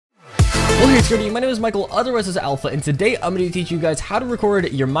Hey Scotty, my name is Michael, otherwise as Alpha, and today I'm going to teach you guys how to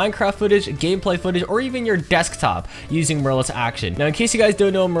record your Minecraft footage, gameplay footage, or even your desktop using Mirrorless Action. Now, in case you guys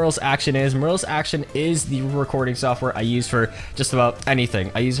don't know what Mirrorless Action is the recording software I use for just about anything.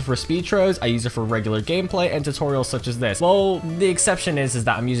 I use it for speed intros, I use it for regular gameplay, and tutorials such as this. Well, the exception is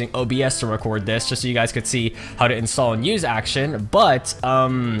that I'm using OBS to record this, just so you guys could see how to install and use Action, but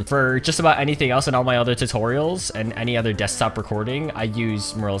for just about anything else and all my other tutorials and any other desktop recording, I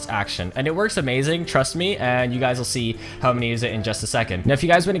use Mirrorless Action, and it works amazing, trust me, and you guys will see how I'm going to use it in just a second. Now, if you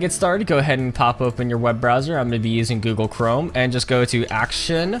guys want to get started, go ahead and pop open your web browser. I'm going to be using Google Chrome, and just go to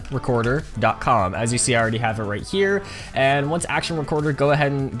actionrecorder.com. As you see, I already have it right here, and once Action Recorder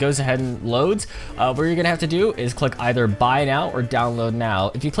goes ahead and loads, what you're going to have to do is click either buy now or download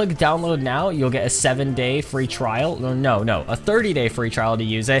now. If you click download now, you'll get a 7-day free trial. No, a 30-day free trial to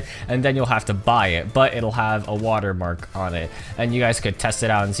use it, and then you'll have to buy it, but it'll have a watermark on it, and you guys could test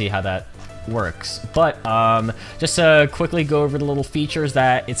it out and see how that works. But just to quickly go over the little features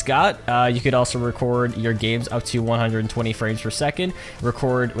that it's got, you could also record your games up to 120 frames per second,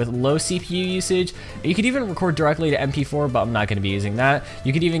 record with low CPU usage. You could even record directly to MP4, but I'm not going to be using that.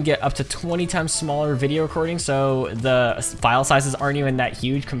 You could even get up to 20 times smaller video recording, so the file sizes aren't even that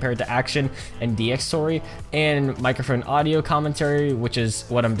huge compared to Action and DxTory. And microphone audio commentary, which is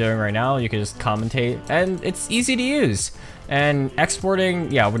what I'm doing right now. You can just commentate, and it's easy to use. And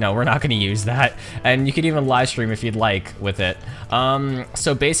exporting, yeah, no, we're not going to use that. And you could even live stream if you'd like with it.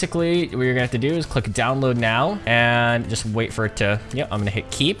 So basically, what you're going to have to do is click download now and just wait for it to, I'm going to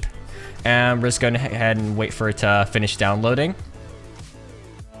hit keep. And we're just going to ahead and wait for it to finish downloading.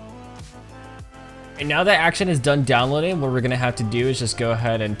 And now that Action is done downloading, what we're going to have to do is just go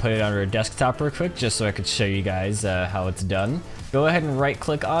ahead and put it on our desktop real quick, just so I could show you guys how it's done. Go ahead and right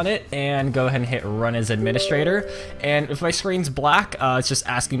click on it and go ahead and hit run as administrator. And if my screen's black, it's just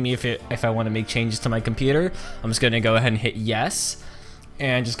asking me if I want to make changes to my computer. I'm just going to go ahead and hit yes,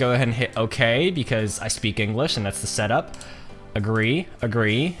 and just go ahead and hit OK because I speak English and that's the setup. Agree,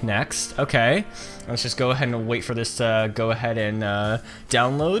 next, okay. Let's just go ahead and wait for this to go ahead and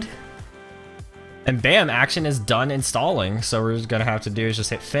download. And bam, Action is done installing. So we're just gonna have to do is just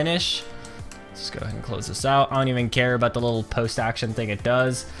hit finish. Let's go ahead and close this out. I don't even care about the little post-action thing it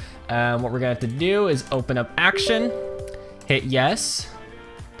does. What we're gonna have to do is open up Action, hit yes,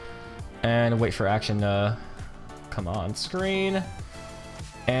 and wait for Action to come on screen.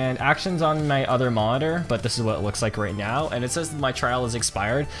 And Action's on my other monitor, but this is what it looks like right now. And it says my trial is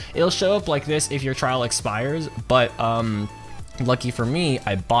expired. It'll show up like this if your trial expires, but lucky for me,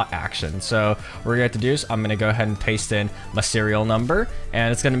 I bought Action. So what we're going to have to do is I'm going to go ahead and paste in my serial number,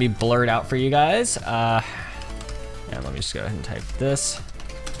 and it's going to be blurred out for you guys. And let me just go ahead and type this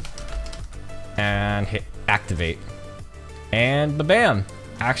and hit activate. And bam,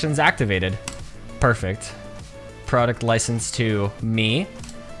 Action's activated. Perfect. Product license to me.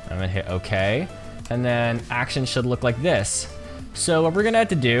 I'm going to hit OK. And then Action should look like this. So what we're going to have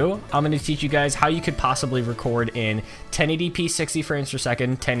to do, I'm going to teach you guys how you could possibly record in 1080p 60 frames per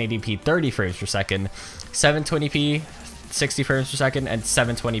second, 1080p 30 frames per second, 720p 60 frames per second, and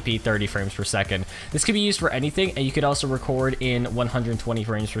 720p 30 frames per second. This could be used for anything, and you could also record in 120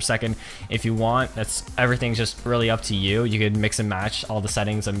 frames per second if you want. Everything's just really up to you. You could mix and match all the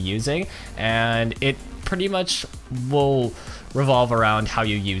settings I'm using, and it pretty much will revolve around how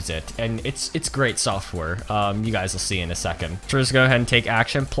you use it, and it's great software. You guys will see in a second. So just go ahead and take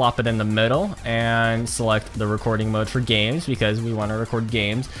Action, plop it in the middle, and select the recording mode for games because we want to record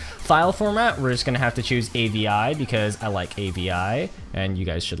games. File format, we're just gonna have to choose AVI because I like AVI, and you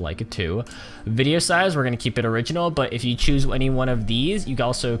guys should like it too. Video size, we're gonna keep it original, but if you choose any one of these, you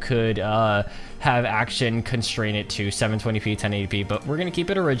also could have Action constrain it to 720p, 1080p, but we're gonna keep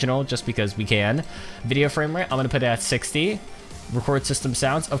it original just because we can. Video frame rate, I'm gonna put it at 60. Record system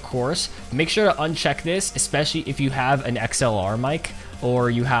sounds, of course. Make sure to uncheck this, especially if you have an XLR mic or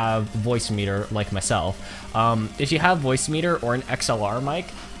you have voice meter like myself. If you have voice meter or an XLR mic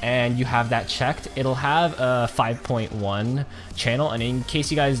and you have that checked, it'll have a 5.1 channel. And in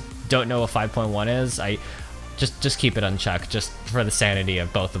case you guys don't know what 5.1 is, I just keep it unchecked just for the sanity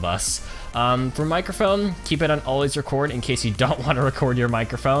of both of us. For microphone, keep it on always record in case you don't want to record your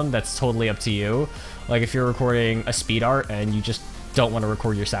microphone. That's totally up to you. Like if you're recording a speed art and you just don't want to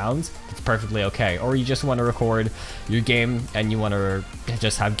record your sounds, it's perfectly okay. Or you just want to record your game and you want to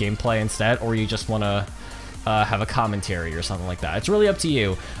just have gameplay instead, or you just want to have a commentary or something like that. It's really up to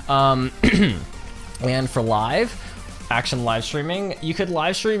you. And for live, action live streaming. You could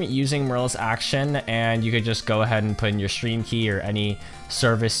live stream using Merle's action, and you could just go ahead and put in your stream key or any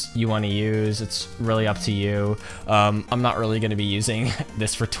service you want to use. It's really up to you. I'm not really going to be using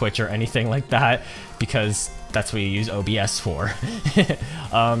this for Twitch or anything like that, because that's what you use OBS for.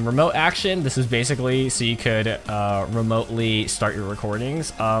 Remote action, this is basically so you could remotely start your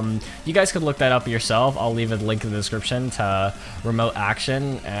recordings. You guys could look that up yourself. I'll leave a link in the description to remote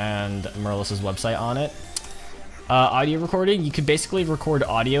action and Merle's website on it. Audio recording, you could basically record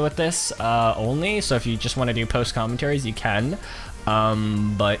audio with this only, so if you just want to do post commentaries, you can,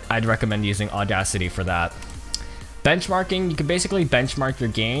 but I'd recommend using Audacity for that. Benchmarking, you can basically benchmark your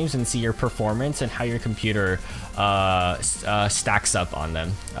games and see your performance and how your computer stacks up on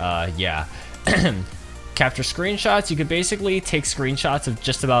them. Yeah. Capture screenshots, you could basically take screenshots of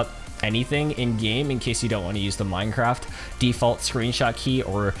just about anything in game in case you don't want to use the Minecraft default screenshot key,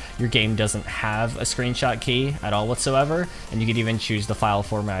 or your game doesn't have a screenshot key at all whatsoever, and you could even choose the file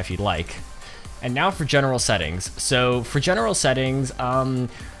format if you'd like. And now for general settings. So for general settings,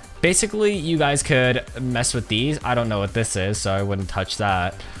 basically you guys could mess with these. I don't know what this is, so I wouldn't touch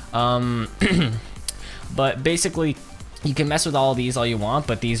that. But basically you can mess with all of these all you want,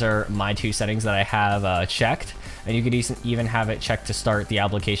 but these are my two settings that I have checked. And you could even have it checked to start the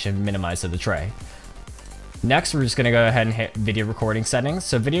application minimized to the tray. Next, we're just gonna go ahead and hit video recording settings.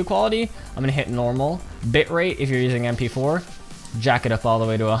 So video quality, I'm gonna hit normal. Bitrate, if you're using MP4, jack it up all the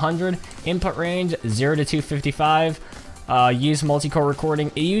way to 100. Input range, 0 to 255. Use multi-core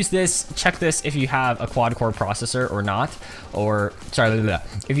recording. Check this if you have a quad-core processor or not. Or, sorry,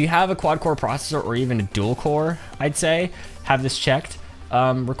 if you have a quad-core processor or even a dual-core, I'd say, have this checked.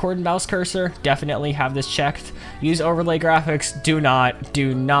 Record and mouse cursor, definitely have this checked. Use overlay graphics, do not,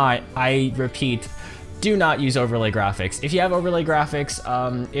 I repeat, do not use overlay graphics. If you have overlay graphics,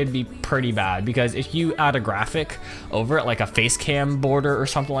 it'd be pretty bad, because if you add a graphic over it, like a Facecam border or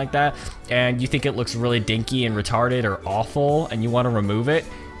something like that, and you think it looks really dinky and retarded or awful, and you want to remove it,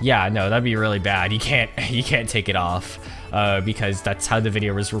 yeah, no, that'd be really bad. You can't take it off, because that's how the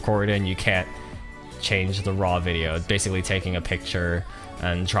video was recorded, and you can't change the raw video. It's basically taking a picture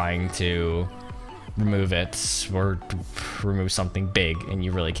and trying to remove it or remove something big, and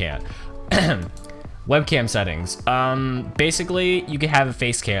you really can't. Webcam settings. Basically, you can have a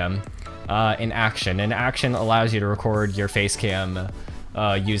face cam in action. And action allows you to record your face cam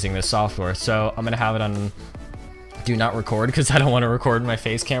using this software. So I'm gonna have it on do not record, because I don't want to record my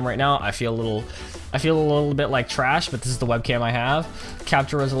face cam right now. I feel a little bit like trash, but this is the webcam I have.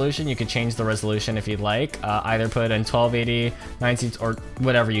 Capture resolution, you can change the resolution if you'd like. Either put it in 1280, 19, or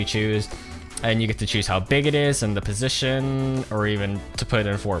whatever you choose. And you get to choose how big it is and the position, or even to put it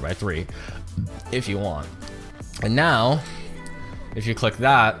in 4:3 if you want. And now, if you click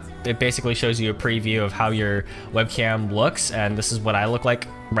that, it basically shows you a preview of how your webcam looks, and this is what I look like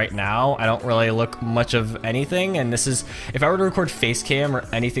right now. I don't really look much of anything, and this is, if I were to record Facecam or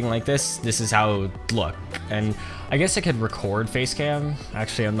anything like this, this is how it would look. And I guess I could record Facecam.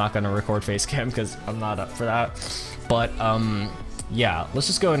 Actually, I'm not gonna record Facecam because I'm not up for that. But yeah, let's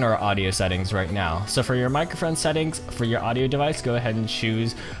just go into our audio settings right now. So for your microphone settings, for your audio device, go ahead and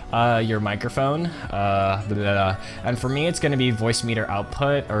choose your microphone. And for me, it's gonna be voice meter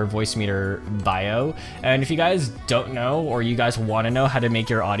output or voice meter bio. And if you guys don't know, or you guys wanna know how to make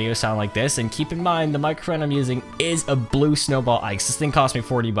your audio sound like this, and keep in mind, the microphone I'm using is a blue Snowball Ice. This thing cost me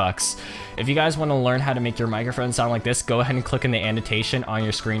 40 bucks. If you guys wanna learn how to make your microphone sound like this, go ahead and click in the annotation on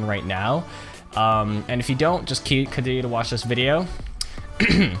your screen right now. And if you don't, just continue to watch this video.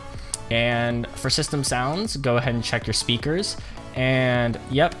 And for system sounds, go ahead and check your speakers. And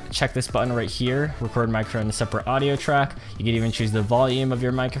yep, check this button right here, record microphone in a separate audio track. You can even choose the volume of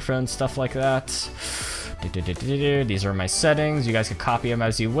your microphone, stuff like that. These are my settings. You guys can copy them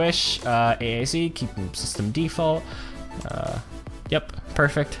as you wish. AAC, keep them system default. Yep,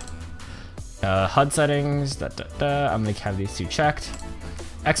 perfect. HUD settings, I'm gonna have these two checked.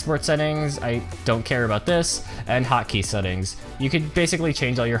 Export settings, I don't care about this. And hotkey settings. You could basically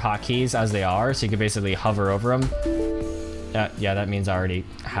change all your hotkeys as they are, so you could basically hover over them. Yeah, that means I already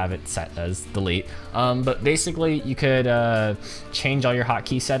have it set as delete. But basically, you could change all your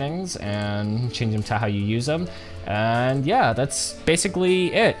hotkey settings and change them to how you use them. And yeah, that's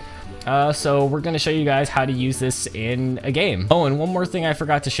basically it. So we're going to show you guys how to use this in a game. Oh, and one more thing I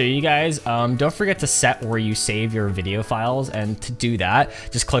forgot to show you guys. Don't forget to set where you save your video files. And to do that,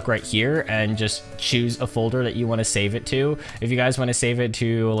 just click right here and just choose a folder that you want to save it to. If you guys want to save it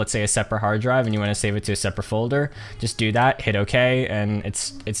to, let's say, a separate hard drive and you want to save it to a separate folder, just do that, hit OK, and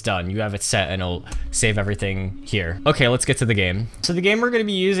it's done. You have it set and it'll save everything here. Okay, let's get to the game. So the game we're going to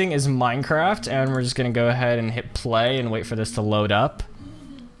be using is Minecraft, and we're just going to go ahead and hit play and wait for this to load up.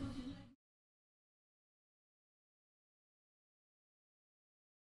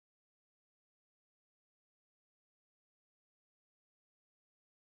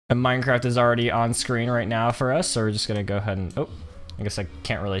 And Minecraft is already on screen right now for us, so we're just gonna go ahead and, oh, I guess I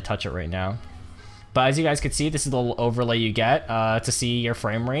can't really touch it right now. But as you guys can see, this is the little overlay you get to see your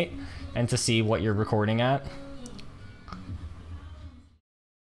frame rate and to see what you're recording at.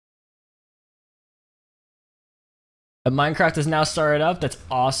 Minecraft is now started up. That's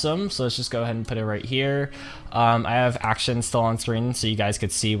awesome. So let's just go ahead and put it right here. I have action still on screen so you guys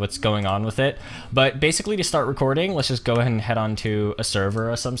could see what's going on with it. But basically, to start recording, let's just go ahead and head on to a server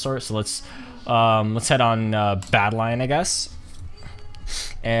of some sort. So let's head on Badlion, I guess.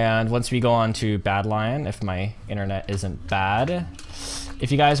 And once we go on to Badlion, if my internet isn't bad,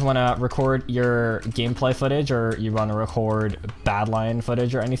 if you guys want to record your gameplay footage or you want to record Badlion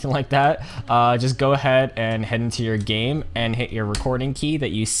footage or anything like that, just go ahead and head into your game and hit your recording key that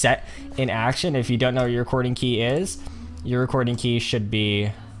you set in action. If you don't know what your recording key is, your recording key should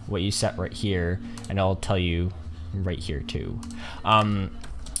be what you set right here, and I'll tell you right here too.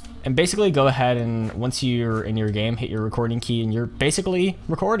 And basically go ahead and once you're in your game, hit your recording key and you're basically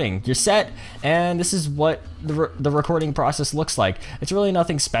recording. You're set, and this is what the recording process looks like. It's really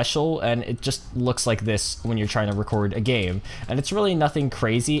nothing special, and it just looks like this when you're trying to record a game. And it's really nothing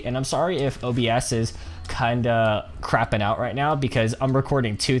crazy, and I'm sorry if OBS is kinda crapping out right now because I'm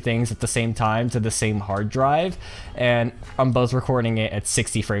recording two things at the same time to the same hard drive, and I'm both recording it at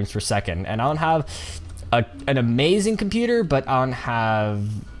 60 frames per second. And I don't have an amazing computer, but I don't have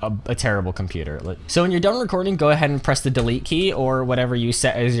a terrible computer. So when you're done recording, go ahead and press the delete key or whatever you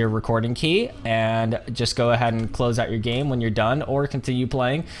set as your recording key, and just go ahead and close out your game when you're done, or continue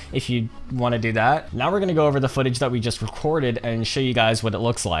playing if you want to do that. Now we're going to go over the footage that we just recorded and show you guys what it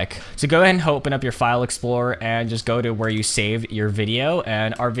looks like. So go ahead and open up your file explorer and just go to where you saved your video,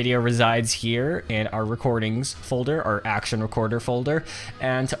 and our video resides here in our recordings folder, our action recorder folder.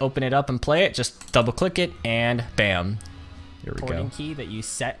 And to open it up and play it, just double click it and bam. Here we go. Recording key that you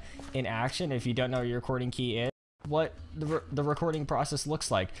set in action. If you don't know what your recording key is, what the recording process looks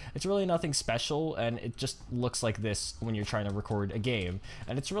like. It's really nothing special, and it just looks like this when you're trying to record a game.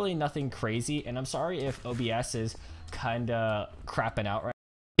 And it's really nothing crazy, and I'm sorry if OBS is kinda crapping out right now.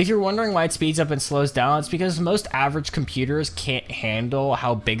 If you're wondering why it speeds up and slows down, it's because most average computers can't handle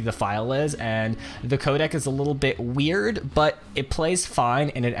how big the file is, and the codec is a little bit weird, but it plays fine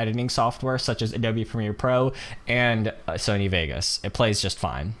in an editing software such as Adobe Premiere Pro and Sony Vegas. It plays just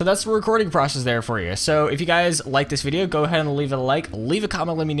fine. So that's the recording process there for you. So if you guys like this video, go ahead and leave it a like, leave a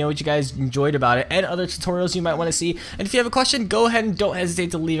comment, let me know what you guys enjoyed about it and other tutorials you might want to see. And if you have a question, go ahead and don't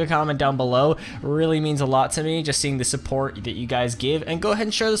hesitate to leave a comment down below. It really means a lot to me just seeing the support that you guys give, and go ahead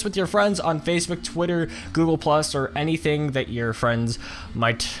and share this with your friends on Facebook, Twitter, Google+, or anything that your friends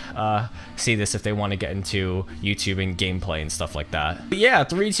might see this if they want to get into YouTube and gameplay and stuff like that. But yeah,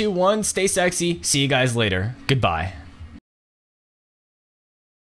 3, 2, 1, stay sexy. See you guys later. Goodbye.